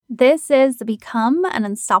This is the Become an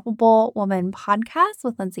Unstoppable Woman podcast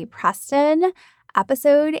with Lindsay Preston,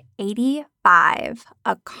 episode 85,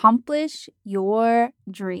 Accomplish Your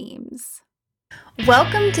Dreams.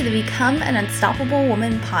 Welcome to the Become an Unstoppable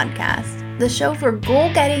Woman podcast, the show for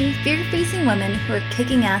goal-getting, fear-facing women who are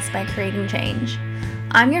kicking ass by creating change.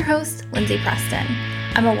 I'm your host, Lindsay Preston.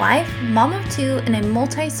 I'm a wife, mom of two, and a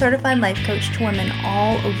multi-certified life coach to women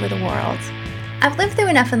all over the world. I've lived through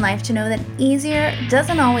enough in life to know that easier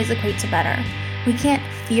doesn't always equate to better. We can't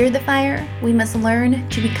fear the fire, we must learn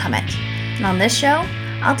to become it. And on this show,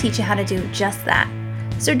 I'll teach you how to do just that.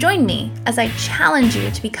 So join me as I challenge you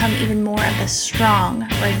to become even more of the strong,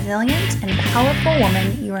 resilient, and powerful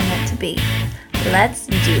woman you are meant to be. Let's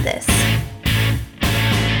do this.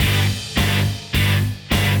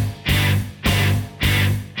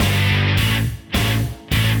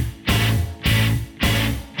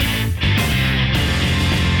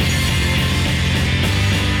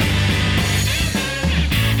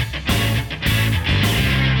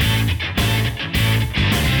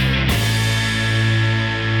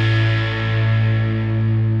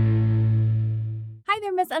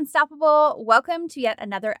 Unstoppable. Welcome to yet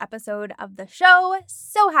another episode of the show.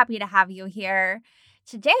 So happy to have you here.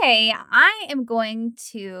 Today, I am going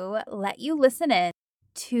to let you listen in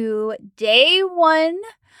to day one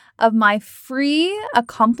of my free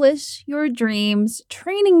Accomplish Your Dreams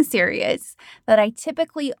training series that I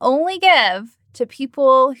typically only give to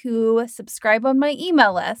people who subscribe on my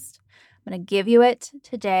email list. I'm going to give you it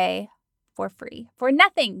today for free, for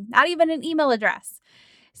nothing, not even an email address.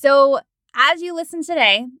 So as you listen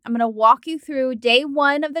today, I'm going to walk you through day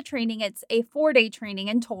one of the training. It's a 4-day training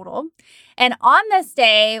in total. And on this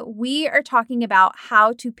day, we are talking about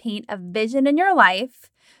how to paint a vision in your life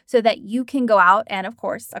so that you can go out and, of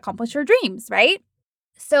course, accomplish your dreams, right?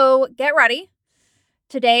 So get ready.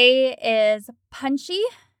 Today is punchy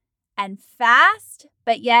and fast,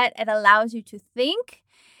 but yet it allows you to think.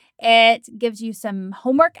 It gives you some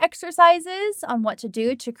homework exercises on what to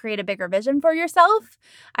do to create a bigger vision for yourself.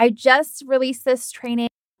 I just released this training,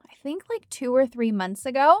 I think like 2 or 3 months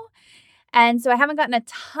ago. And so I haven't gotten a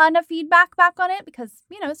ton of feedback back on it because,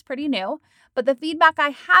 it's pretty new. But the feedback I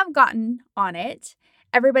have gotten on it,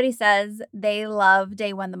 everybody says they love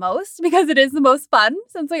day one the most because it is the most fun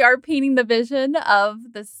since we are painting the vision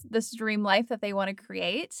of this dream life that they want to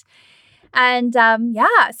create. And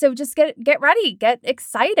so just get ready, get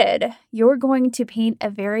excited. You're going to paint a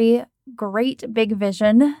very great big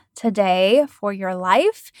vision today for your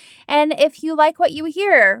life. And if you like what you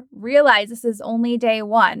hear, realize this is only day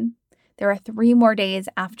one. There are 3 more days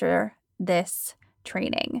after this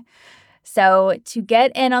training. So to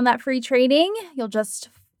get in on that free training, you'll just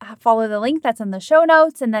follow the link that's in the show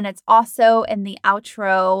notes. And then it's also in the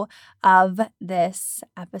outro of this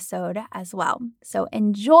episode as well. So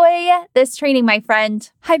enjoy this training, my friend.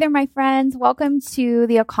 Hi there, my friends. Welcome to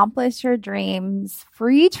the Accomplish Your Dreams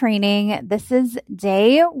free training. This is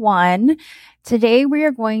day one. Today, we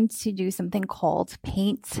are going to do something called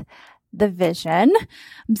Paint the Vision.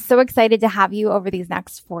 I'm so excited to have you over these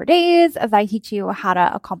next 4 days as I teach you how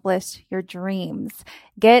to accomplish your dreams.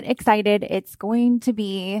 Get excited. It's going to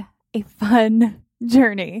be a fun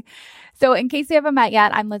journey. So in case you haven't met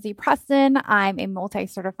yet, I'm Lindsay Preston. I'm a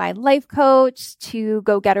multi-certified life coach to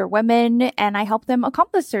go-getter women, and I help them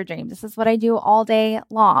accomplish their dreams. This is what I do all day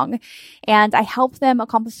long. And I help them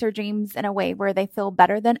accomplish their dreams in a way where they feel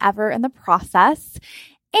better than ever in the process.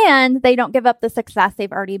 And they don't give up the success they've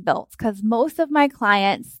already built because most of my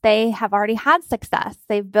clients, they have already had success.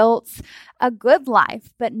 They've built a good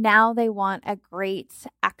life, but now they want a great,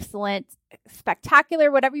 excellent, spectacular,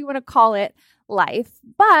 whatever you want to call it, life,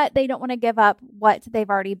 but they don't want to give up what they've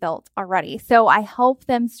already built already. So I help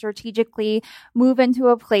them strategically move into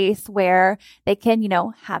a place where they can,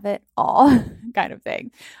 have it all kind of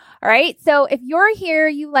thing. All right. So if you're here,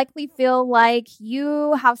 you likely feel like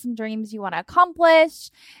you have some dreams you want to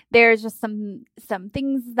accomplish. There's just some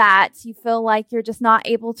things that you feel like you're just not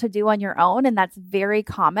able to do on your own. And that's very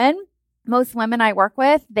common. Most women I work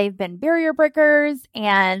with, they've been barrier breakers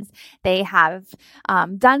and they have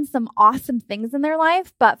done some awesome things in their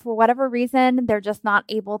life. But for whatever reason, they're just not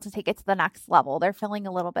able to take it to the next level. They're feeling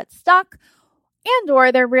a little bit stuck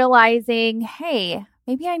or they're realizing, hey,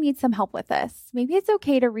 maybe I need some help with this. Maybe it's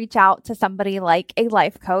okay to reach out to somebody like a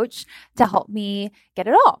life coach to help me get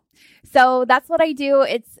it all. So that's what I do.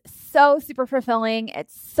 It's so super fulfilling.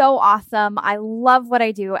 It's so awesome. I love what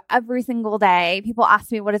I do every single day. People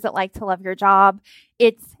ask me, what is it like to love your job?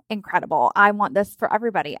 It's incredible. I want this for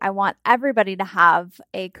everybody. I want everybody to have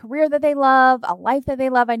a career that they love, a life that they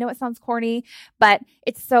love. I know it sounds corny, but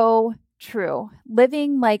it's so true.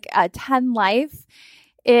 Living like a 10 life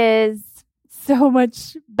is so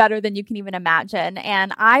much better than you can even imagine.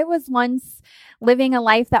 And I was once living a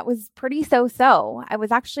life that was pretty so-so. I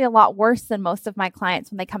was actually a lot worse than most of my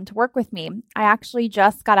clients when they come to work with me. I actually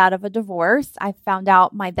just got out of a divorce. I found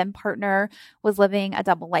out my then partner was living a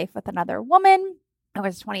double life with another woman. I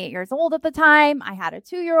was 28 years old at the time. I had a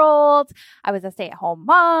 2-year-old. I was a stay-at-home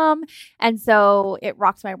mom. And so it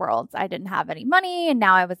rocked my world. I didn't have any money. And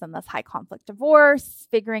now I was in this high conflict divorce,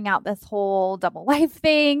 figuring out this whole double life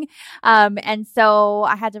thing. And so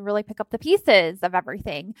I had to really pick up the pieces of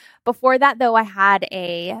everything. Before that, though, I had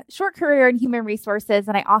a short career in human resources,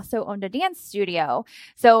 and I also owned a dance studio.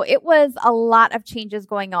 So it was a lot of changes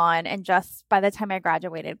going on. And just by the time I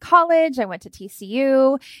graduated college, I went to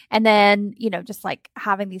TCU, and then, just like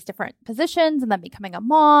having these different positions and then becoming a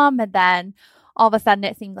mom. And then all of a sudden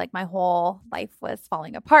it seemed like my whole life was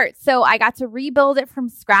falling apart. So I got to rebuild it from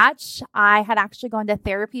scratch. I had actually gone to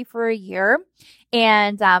therapy for a year.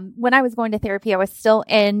 And when I was going to therapy, I was still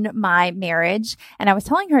in my marriage. And I was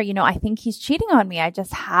telling her, I think he's cheating on me. I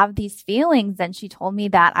just have these feelings. And she told me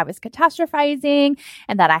that I was catastrophizing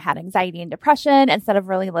and that I had anxiety and depression instead of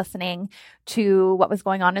really listening to what was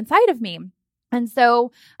going on inside of me. And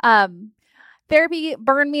so, therapy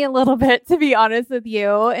burned me a little bit, to be honest with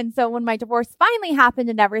you. And so when my divorce finally happened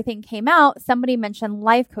and everything came out, somebody mentioned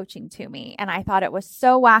life coaching to me. And I thought it was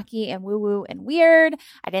so wacky and woo-woo and weird.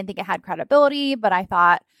 I didn't think it had credibility, but I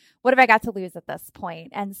thought, what have I got to lose at this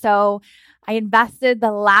point? And so I invested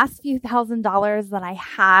the last few $1,000s that I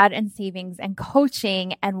had in savings and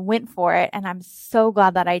coaching and went for it. And I'm so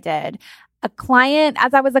glad that I did.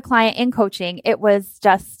 As I was a client in coaching, it was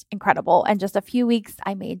just incredible. And just a few weeks,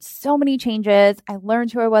 I made so many changes. I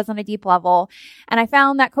learned who I was on a deep level. And I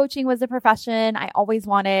found that coaching was a profession I always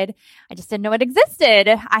wanted. I just didn't know it existed.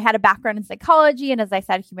 I had a background in psychology and, as I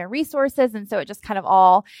said, human resources. And so it just kind of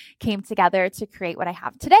all came together to create what I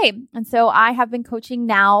have today. And so I have been coaching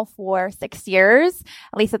now for 6 years,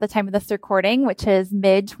 at least at the time of this recording, which is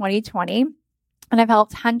mid-2020. And I've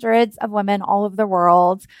helped hundreds of women all over the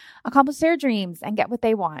world accomplish their dreams and get what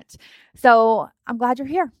they want. So I'm glad you're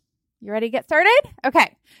here. You ready to get started?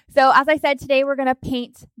 Okay. So as I said, today we're going to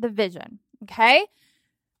paint the vision. Okay.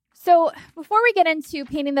 So before we get into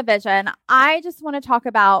painting the vision, I just want to talk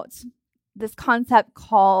about this concept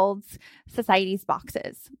called society's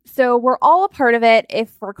boxes. So we're all a part of it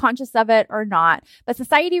if we're conscious of it or not. But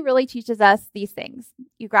society really teaches us these things.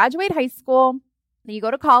 You graduate high school, then you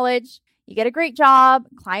go to college, you get a great job,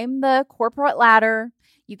 climb the corporate ladder,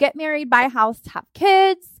 you get married, buy a house, have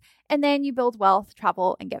kids, and then you build wealth,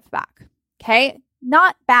 travel, and give back. Okay?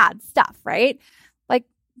 Not bad stuff, right? Like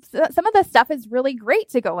some of this stuff is really great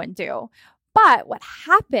to go and do. But what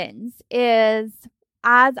happens is,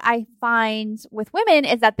 as I find with women,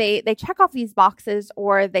 is that they check off these boxes,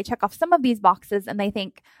 or they check off some of these boxes, and they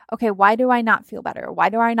think, okay, why do I not feel better? Why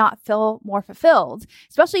do I not feel more fulfilled?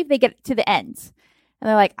 Especially if they get to the end. And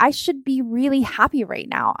they're like, I should be really happy right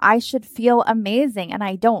now. I should feel amazing. And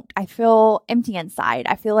I don't. I feel empty inside.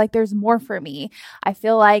 I feel like there's more for me. I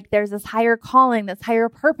feel like there's this higher calling, this higher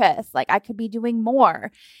purpose. Like I could be doing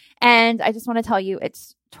more. And I just want to tell you,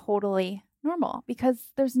 it's totally normal, because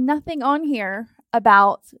there's nothing on here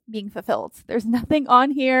about being fulfilled. There's nothing on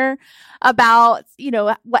here about,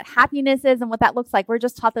 what happiness is and what that looks like. We're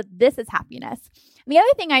just taught that this is happiness. And the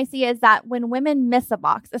other thing I see is that when women miss a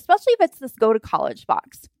box, especially if it's this go to college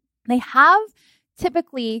box, they have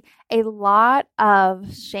typically a lot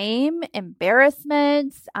of shame,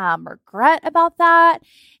 embarrassment, regret about that.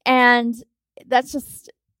 And that's just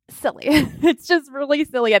silly. It's just really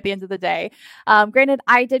silly at the end of the day. Granted,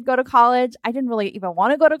 I did go to college. I didn't really even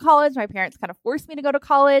want to go to college. My parents kind of forced me to go to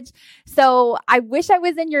college. So I wish I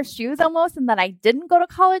was in your shoes almost, and that I didn't go to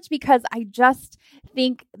college, because I just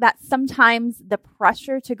think that sometimes the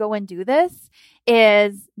pressure to go and do this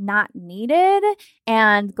is not needed,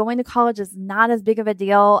 and going to college is not as big of a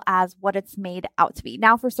deal as what it's made out to be.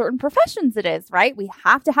 Now, for certain professions it is, right? We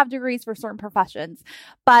have to have degrees for certain professions,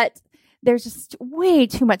 but there's just way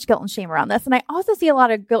too much guilt and shame around this. And I also see a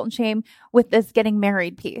lot of guilt and shame with this getting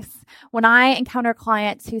married piece. When I encounter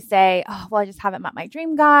clients who say, oh, well, I just haven't met my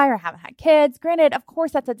dream guy, or haven't had kids. Granted, of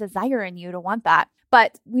course, that's a desire in you to want that,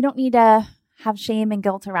 but we don't need to have shame and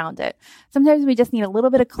guilt around it. Sometimes we just need a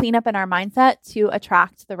little bit of cleanup in our mindset to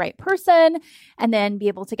attract the right person, and then be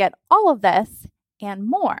able to get all of this and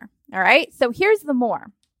more. All right. So here's the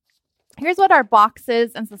more. Here's what our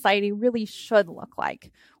boxes and society really should look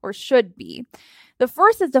like, or should be. The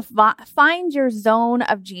first is to find your zone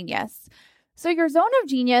of genius. So your zone of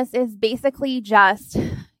genius is basically just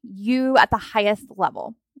you at the highest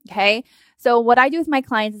level. Okay. So what I do with my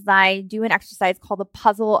clients is I do an exercise called the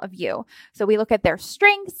puzzle of you. So we look at their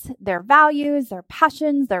strengths, their values, their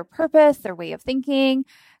passions, their purpose, their way of thinking.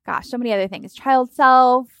 Gosh, so many other things, child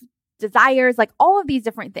self, desires, like all of these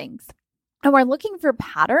different things. And we're looking for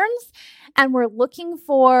patterns and we're looking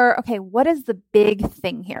for, okay, what is the big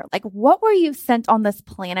thing here? Like, what were you sent on this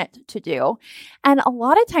planet to do? And a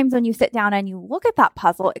lot of times when you sit down and you look at that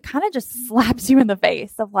puzzle, it kind of just slaps you in the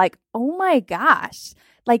face of like, oh my gosh,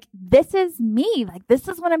 like this is me. Like, this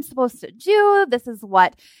is what I'm supposed to do. This is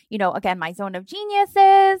what, again, my zone of genius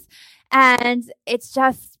is. And it's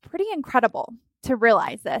just pretty incredible to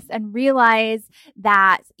realize this and realize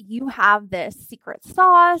that you have this secret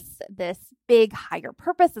sauce, this big higher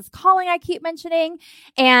purpose, this calling I keep mentioning.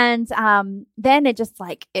 And then it just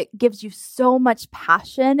it gives you so much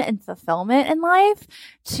passion and fulfillment in life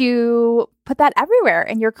to put that everywhere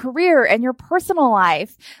in your career and your personal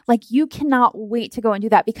life. Like, you cannot wait to go and do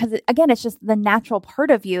that because again, it's just the natural part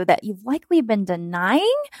of you that you've likely been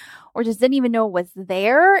denying or just didn't even know was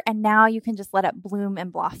there. And now you can just let it bloom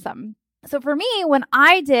and blossom. So for me, when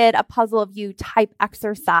I did a puzzle of you type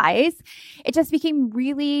exercise, it just became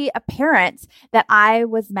really apparent that I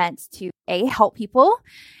was meant to help people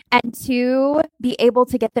and to be able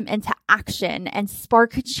to get them into action and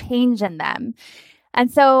spark change in them.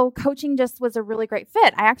 And so coaching just was a really great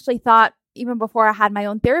fit. I actually thought even before I had my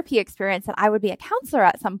own therapy experience that I would be a counselor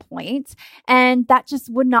at some point, and that just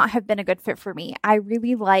would not have been a good fit for me. I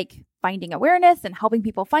really like finding awareness and helping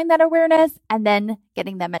people find that awareness and then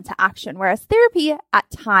getting them into action. Whereas therapy at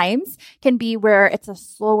times can be where it's a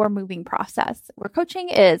slower moving process, where coaching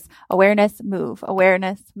is awareness, move.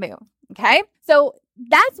 Okay. So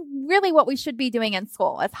that's really what we should be doing in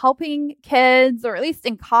school, is helping kids, or at least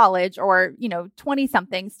in college or, 20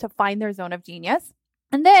 somethings, to find their zone of genius.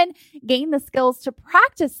 And then gain the skills to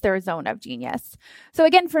practice their zone of genius. So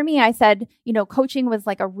again, for me, I said, coaching was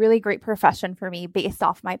like a really great profession for me based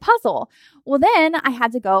off my puzzle. Well, then I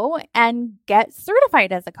had to go and get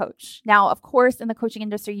certified as a coach. Now, of course, in the coaching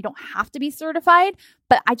industry, you don't have to be certified,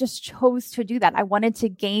 but I just chose to do that. I wanted to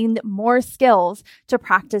gain more skills to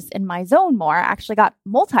practice in my zone more. I actually got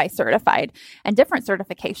multi-certified and different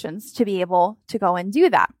certifications to be able to go and do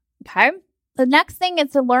that. Okay. The next thing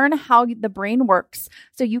is to learn how the brain works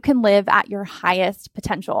so you can live at your highest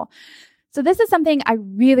potential. So this is something I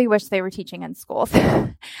really wish they were teaching in schools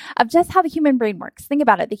of just how the human brain works. Think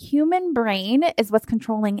about it. The human brain is what's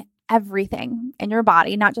controlling everything in your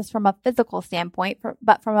body, not just from a physical standpoint,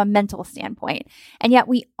 but from a mental standpoint. And yet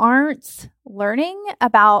we aren't learning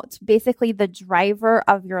about basically the driver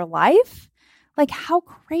of your life. Like, how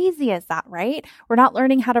crazy is that, right? We're not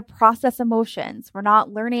learning how to process emotions. We're not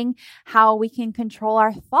learning how we can control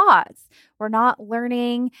our thoughts. We're not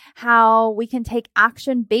learning how we can take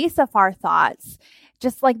action based off our thoughts.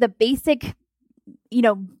 Just like the basic,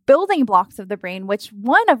 building blocks of the brain,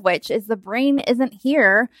 one of which is the brain isn't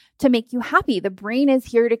here to make you happy. The brain is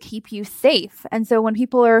here to keep you safe. And so when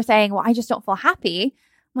people are saying, well, I just don't feel happy,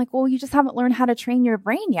 I'm like, well, you just haven't learned how to train your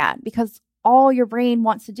brain yet, because all your brain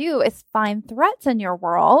wants to do is find threats in your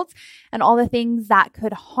world and all the things that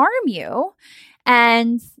could harm you.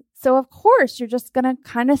 And so, of course, you're just going to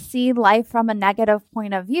kind of see life from a negative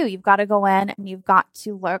point of view. You've got to go in and you've got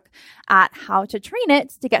to look at how to train it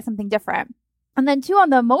to get something different. And then too, on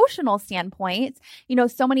the emotional standpoint,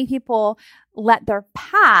 so many people let their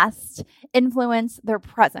past influence their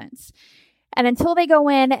present. And until they go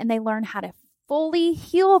in and they learn how to fully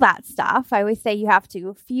heal that stuff, I always say you have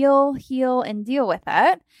to feel, heal, and deal with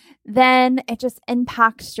it, then it just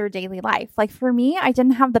impacts your daily life. Like for me, I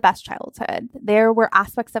didn't have the best childhood. There were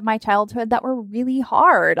aspects of my childhood that were really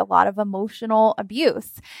hard, a lot of emotional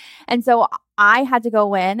abuse. And so I had to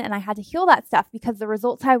go in and I had to heal that stuff, because the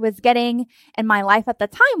results I was getting in my life at the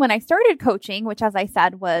time when I started coaching, which, as I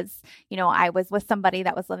said, was, I was with somebody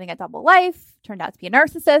that was living a double life, turned out to be a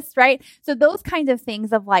narcissist, right? So those kinds of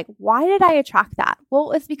things of like, why did I attract that?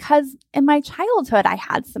 Well, it's because in my childhood, I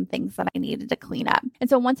had some things that I needed to clean up. And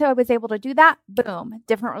so once I was able to do that, boom,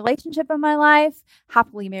 different relationship in my life,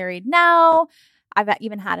 happily married now. I've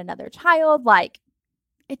even had another child. Like,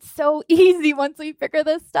 it's so easy once we figure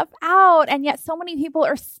this stuff out. And yet so many people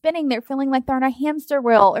are spinning. They're feeling like they're in a hamster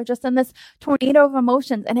wheel or just in this tornado of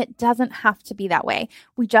emotions. And it doesn't have to be that way.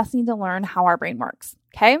 We just need to learn how our brain works.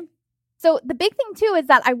 Okay. So the big thing too is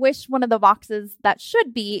that I wish one of the boxes that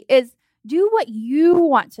should be is do what you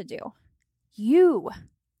want to do. You.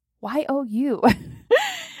 Y-O-U.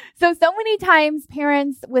 So many times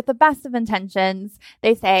parents with the best of intentions,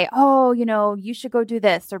 they say, oh, you should go do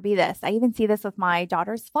this or be this. I even see this with my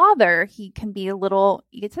daughter's father. He can be a little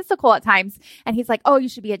egotistical at times. And he's like, oh, you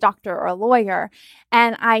should be a doctor or a lawyer.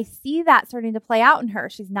 And I see that starting to play out in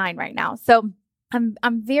her. She's 9 right now. So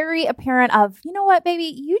I'm very apparent of, you know what, baby,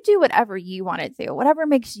 you do whatever you want to do, whatever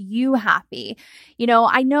makes you happy.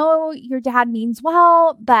 I know your dad means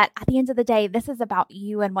well, but at the end of the day, this is about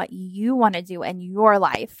you and what you want to do in your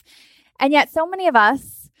life. And yet so many of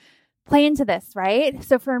us play into this, right?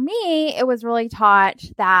 So for me, it was really taught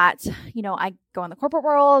that, I go in the corporate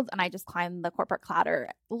world and I just climb the corporate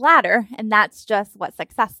ladder, and that's just what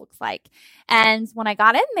success looks like. And when I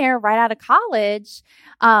got in there right out of college,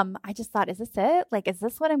 I just thought, is this it? Like, is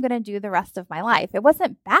this what I'm going to do the rest of my life? It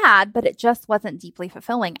wasn't bad, but it just wasn't deeply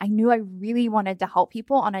fulfilling. I knew I really wanted to help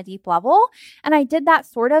people on a deep level. And I did that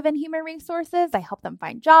sort of in human resources. I helped them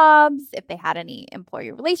find jobs if they had any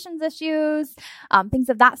employee relations issues, things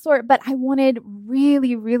of that sort. But I wanted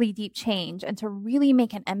really, really deep change and to really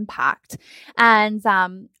make an impact. And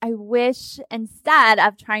I wish, instead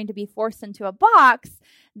of trying to be forced into a box,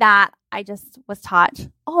 that I just was taught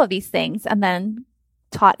all of these things and then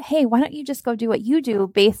taught, hey, why don't you just go do what you do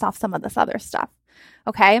based off some of this other stuff?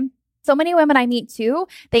 Okay. So many women I meet too,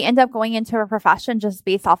 they end up going into a profession just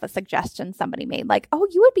based off a suggestion somebody made, like, oh,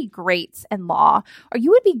 you would be great in law, or you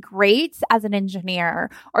would be great as an engineer,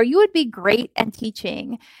 or you would be great in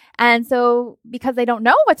teaching. And so because they don't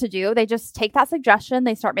know what to do, they just take that suggestion,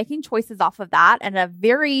 they start making choices off of that, and a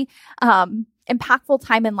very impactful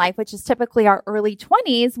time in life, which is typically our early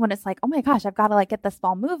 20s, when it's like, oh my gosh, I've got to get this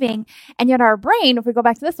ball moving. And yet our brain, if we go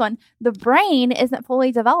back to this one, the brain isn't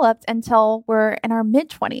fully developed until we're in our mid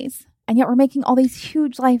 20s. And yet we're making all these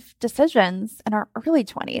huge life decisions in our early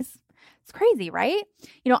 20s. It's crazy, right?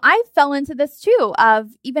 I fell into this too, of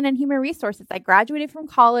even in human resources. I graduated from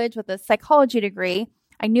college with a psychology degree.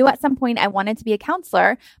 I knew at some point I wanted to be a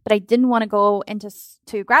counselor, but I didn't want to go into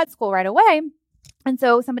grad school right away. And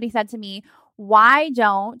so somebody said to me, why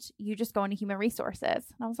don't you just go into human resources?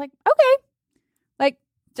 And I was like, okay,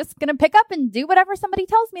 just going to pick up and do whatever somebody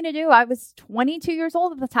tells me to do. I was 22 years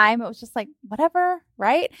old at the time. It was just like, whatever,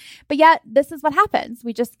 right? But yet this is what happens.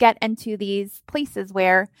 We just get into these places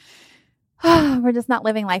where we're just not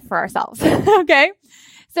living life for ourselves. Okay.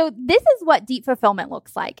 So this is what deep fulfillment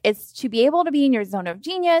looks like, is to be able to be in your zone of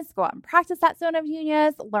genius, go out and practice that zone of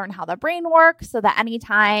genius, learn how the brain works so that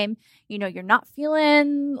anytime, you're not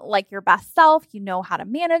feeling like your best self, you know how to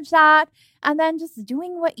manage that. And then just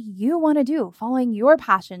doing what you want to do, following your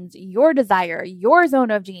passions, your desire, your zone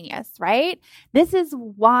of genius, right? This is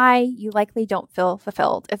why you likely don't feel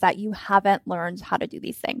fulfilled, is that you haven't learned how to do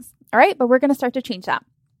these things. All right. But we're going to start to change that.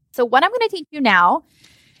 So what I'm going to teach you now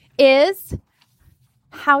is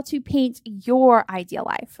how to paint your ideal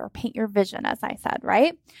life, or paint your vision, as I said,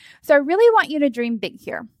 right? So I really want you to dream big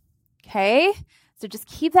here. Okay. So just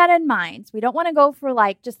keep that in mind. We don't want to go for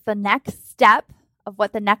just the next step of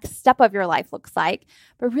what the next step of your life looks like,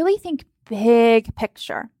 but really think big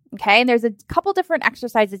picture. Okay. And there's a couple different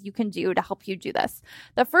exercises you can do to help you do this.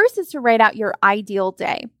 The first is to write out your ideal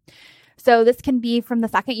day. So this can be from the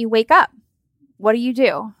second you wake up. What do you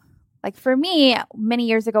do? Like for me, many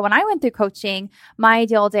years ago when I went through coaching, my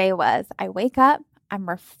ideal day was I wake up, I'm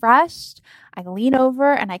refreshed, I lean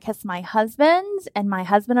over and I kiss my husband, and my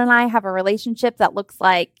husband and I have a relationship that looks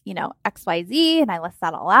like, XYZ, and I list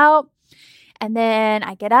that all out. And then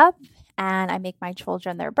I get up and I make my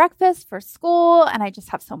children their breakfast for school, and I just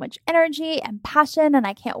have so much energy and passion, and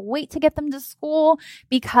I can't wait to get them to school,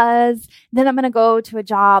 because then I'm going to go to a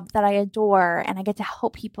job that I adore and I get to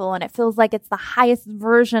help people, and it feels like it's the highest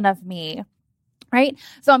version of me, right?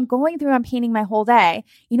 So I'm going through, I'm painting my whole day.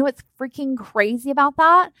 You know what's freaking crazy about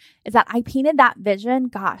that is that I painted that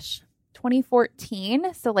vision,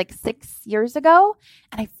 2014, so 6 years ago,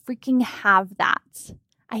 and I freaking have that.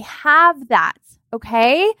 I have that.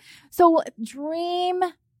 Okay. So dream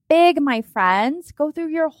big, my friends. Go through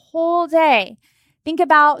your whole day. Think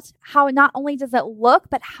about how not only does it look,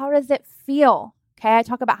 but how does it feel? Okay. I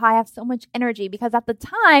talk about how I have so much energy, because at the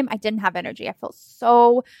time I didn't have energy. I felt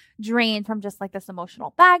so drained from just this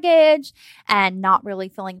emotional baggage and not really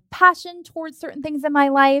feeling passion towards certain things in my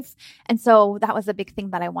life. And so that was a big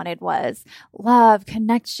thing that I wanted, was love,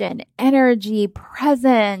 connection, energy,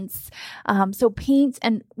 presence. So paint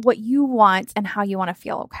and what you want and how you want to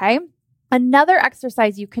feel. Okay. Another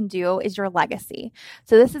exercise you can do is your legacy.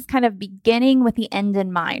 So this is kind of beginning with the end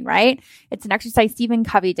in mind, right? It's an exercise Stephen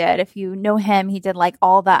Covey did. If you know him, he did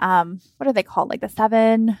all the, what are they called? The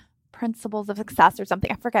 7 principles of success or something.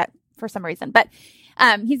 I forget for some reason. But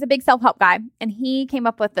he's a big self-help guy, and he came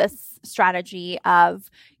up with this strategy of,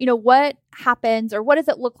 what happens or what does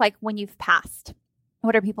it look like when you've passed?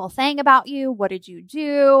 What are people saying about you? What did you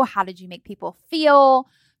do? How did you make people feel?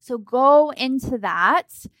 So go into that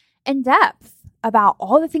in depth about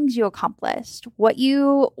all the things you accomplished, what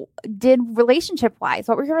you did relationship-wise.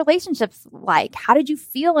 What were your relationships like? How did you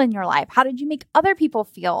feel in your life? How did you make other people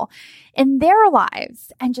feel in their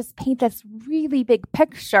lives? And just paint this really big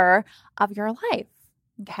picture of your life,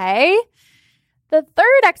 okay? The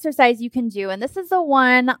third exercise you can do, and this is the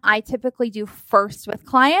one I typically do first with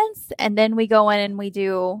clients, and then we go in and we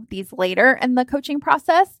do these later in the coaching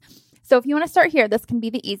process. So if you want to start here, this can be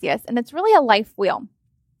the easiest, and it's really a life wheel.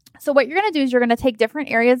 So what you're going to do is you're going to take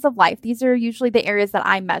different areas of life. These are usually the areas that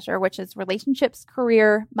I measure, which is relationships,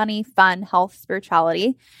 career, money, fun, health,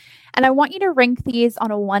 spirituality. And I want you to rank these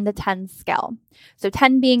on a 1 to 10 scale. So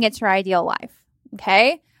 10 being it's your ideal life.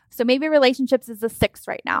 Okay. So maybe relationships is a 6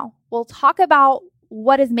 right now. We'll talk about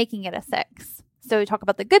what is making it a 6. So we talk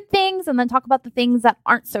about the good things and then talk about the things that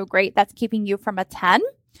aren't so great that's keeping you from a 10.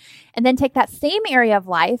 And then take that same area of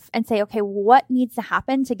life and say, okay, what needs to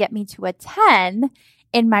happen to get me to a 10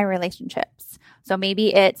 in my relationships? So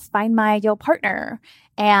maybe it's find my ideal partner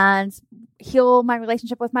and heal my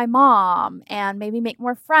relationship with my mom and maybe make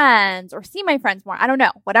more friends or see my friends more. I don't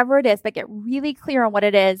know, whatever it is, but get really clear on what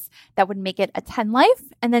it is that would make it a 10 life,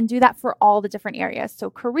 and then do that for all the different areas. So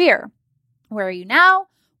career, where are you now?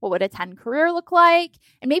 What would a 10 career look like?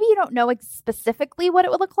 And maybe you don't know specifically what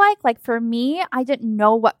it would look like. Like for me, I didn't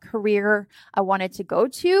know what career I wanted to go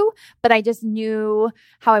to, but I just knew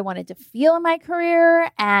how I wanted to feel in my career.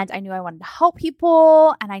 And I knew I wanted to help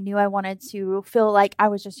people. And I knew I wanted to feel like I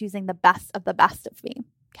was just using the best of me.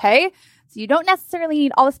 Okay. So you don't necessarily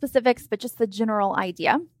need all the specifics, but just the general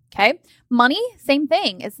idea. Okay. Money, same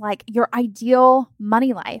thing, is like your ideal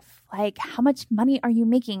money life. Like how much money are you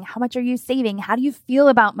making? How much are you saving? How do you feel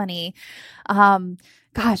about money?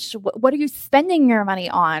 What are you spending your money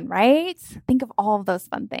on, right? Think of all of those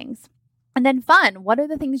fun things. And then fun. What are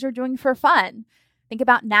the things you're doing for fun? Think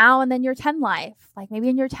about now and then your 10 life. Like maybe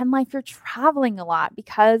in your 10 life, you're traveling a lot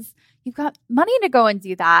because you've got money to go and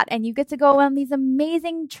do that. And you get to go on these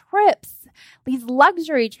amazing trips, these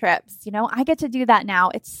luxury trips. I get to do that now.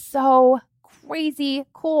 It's so crazy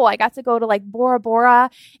cool. I got to go to like Bora Bora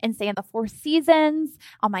and stay in the Four Seasons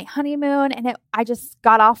on my honeymoon. And I just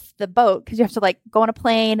got off the boat because you have to like go on a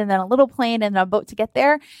plane and then a little plane and then a boat to get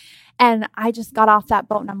there. And I just got off that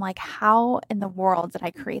boat and I'm like, how in the world did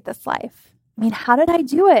I create this life? I mean, how did I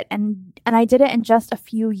do it? And I did it in just a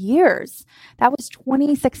few years. That was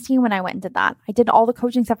 2016 when I went and did that. I did all the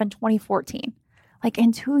coaching stuff in 2014. Like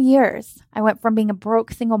in 2 years, I went from being a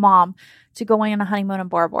broke single mom to going on a honeymoon in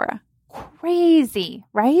Bora Bora. Crazy,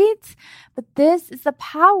 right? But this is the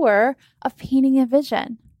power of painting a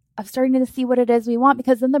vision, of starting to see what it is we want,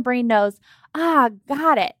 because then the brain knows, got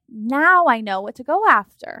it. Now I know what to go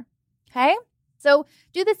after. Okay. So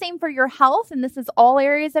do the same for your health. And this is all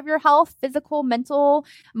areas of your health: physical, mental,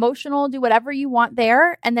 emotional, do whatever you want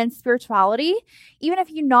there. And then spirituality. Even if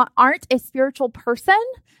you aren't a spiritual person,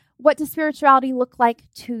 what does spirituality look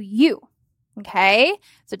like to you? Okay.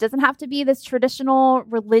 So it doesn't have to be this traditional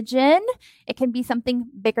religion. It can be something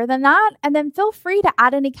bigger than that. And then feel free to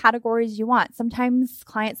add any categories you want. Sometimes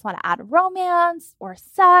clients want to add romance or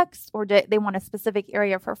sex, or they want a specific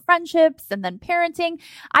area for friendships and then parenting.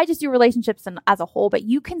 I just do relationships as a whole, but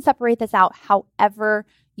you can separate this out however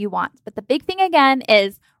you want. But the big thing again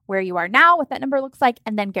is where you are now, what that number looks like,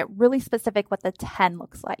 and then get really specific what the 10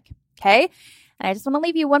 looks like. Okay. And I just want to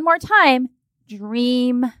leave you one more time.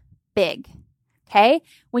 Dream big. Okay.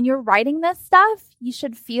 When you're writing this stuff, you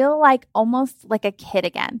should feel like almost like a kid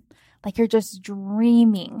again. Like you're just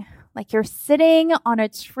dreaming, like you're sitting on a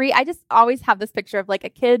tree. I just always have this picture of like a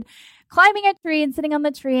kid climbing a tree and sitting on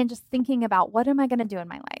the tree and just thinking about, what am I going to do in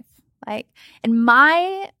my life? Like in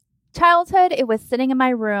my childhood, it was sitting in my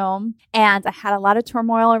room and I had a lot of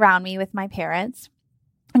turmoil around me with my parents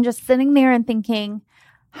and just sitting there and thinking,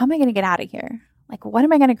 how am I going to get out of here? Like, what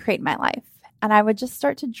am I going to create in my life? And I would just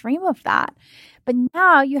start to dream of that. But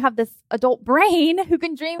now you have this adult brain who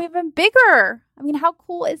can dream even bigger. I mean, how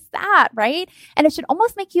cool is that, right? And it should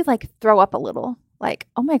almost make you like throw up a little. Like,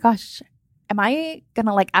 oh my gosh, am I going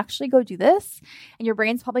to like actually go do this? And your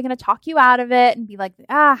brain's probably going to talk you out of it and be like,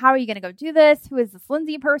 how are you going to go do this? Who is this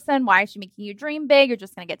Lindsay person? Why is she making you dream big? You're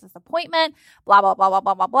just going to get disappointment, blah, blah, blah, blah,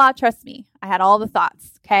 blah, blah, blah. Trust me, I had all the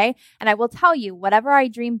thoughts. Okay. And I will tell you, whatever I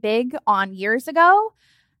dreamed big on years ago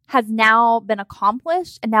has now been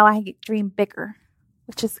accomplished, and now I dream bigger,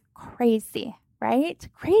 which is crazy, right?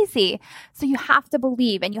 Crazy. So you have to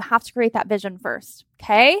believe and you have to create that vision first,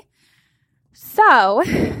 okay? So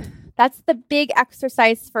that's the big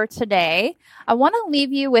exercise for today. I want to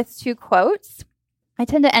leave you with 2 quotes. I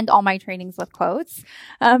tend to end all my trainings with quotes.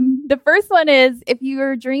 The first one is, if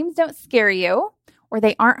your dreams don't scare you or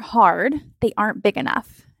they aren't hard, they aren't big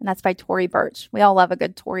enough. And that's by Tory Burch. We all love a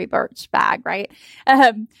good Tory Burch bag, right?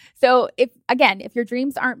 So if your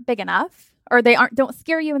dreams aren't big enough or don't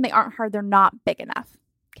scare you and they aren't hard, they're not big enough.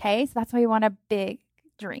 Okay. So that's why you want a big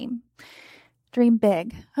dream. Dream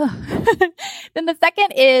big. Then the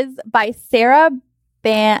second is by Sarah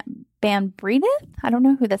Banbreath. I don't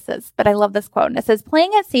know who this is, but I love this quote. And it says,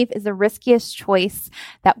 playing it safe is the riskiest choice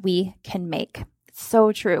that we can make. It's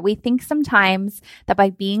so true. We think sometimes that by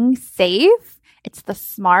being safe, it's the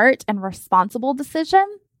smart and responsible decision.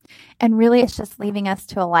 And really, it's just leaving us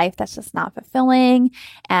to a life that's just not fulfilling.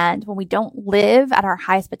 And when we don't live at our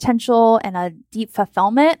highest potential and a deep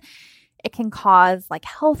fulfillment, it can cause like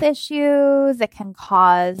health issues. It can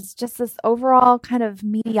cause just this overall kind of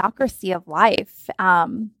mediocrity of life.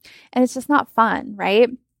 And it's just not fun,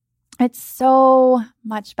 right? It's so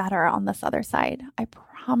much better on this other side. I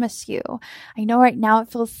promise you. I know right now it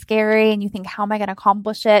feels scary and you think, how am I going to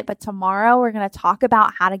accomplish it? But tomorrow we're going to talk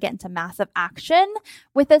about how to get into massive action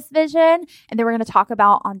with this vision. And then we're going to talk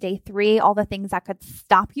about on day 3, all the things that could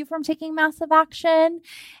stop you from taking massive action.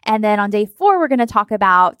 And then on day 4, we're going to talk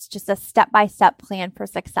about just a step-by-step plan for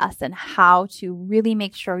success and how to really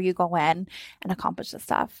make sure you go in and accomplish this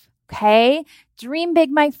stuff. Okay? Dream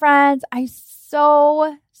big, my friends. I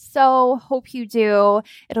so hope you do.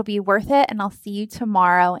 It'll be worth it. And I'll see you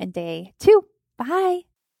tomorrow in day 2. Bye.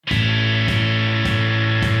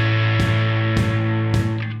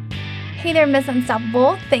 Hey there, Miss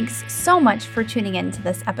Unstoppable. Thanks so much for tuning in to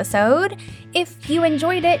this episode. If you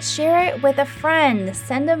enjoyed it, share it with a friend.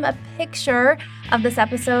 Send them a picture of this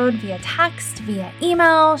episode via text, via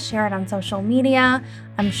email, share it on social media.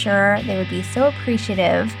 I'm sure they would be so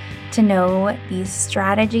appreciative to know these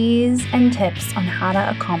strategies and tips on how to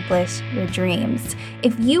accomplish your dreams.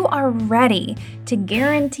 If you are ready to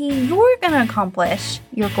guarantee you're going to accomplish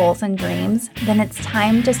your goals and dreams, then it's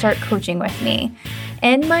time to start coaching with me.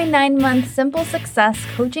 In my 9-month Simple Success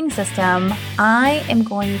coaching system, I am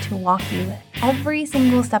going to walk you every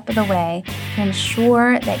single step of the way to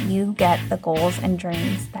ensure that you get the goals and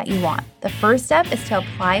dreams that you want. The first step is to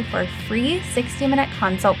apply for a free 60-minute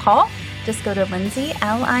consult call. Just go to Lindsay,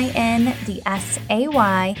 LINDSAY,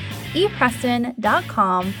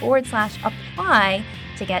 epreston.com/apply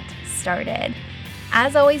to get started.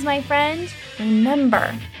 As always, my friend,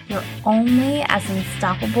 remember, you're only as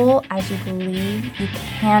unstoppable as you believe you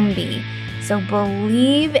can be. So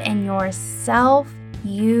believe in yourself.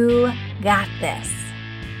 You got this.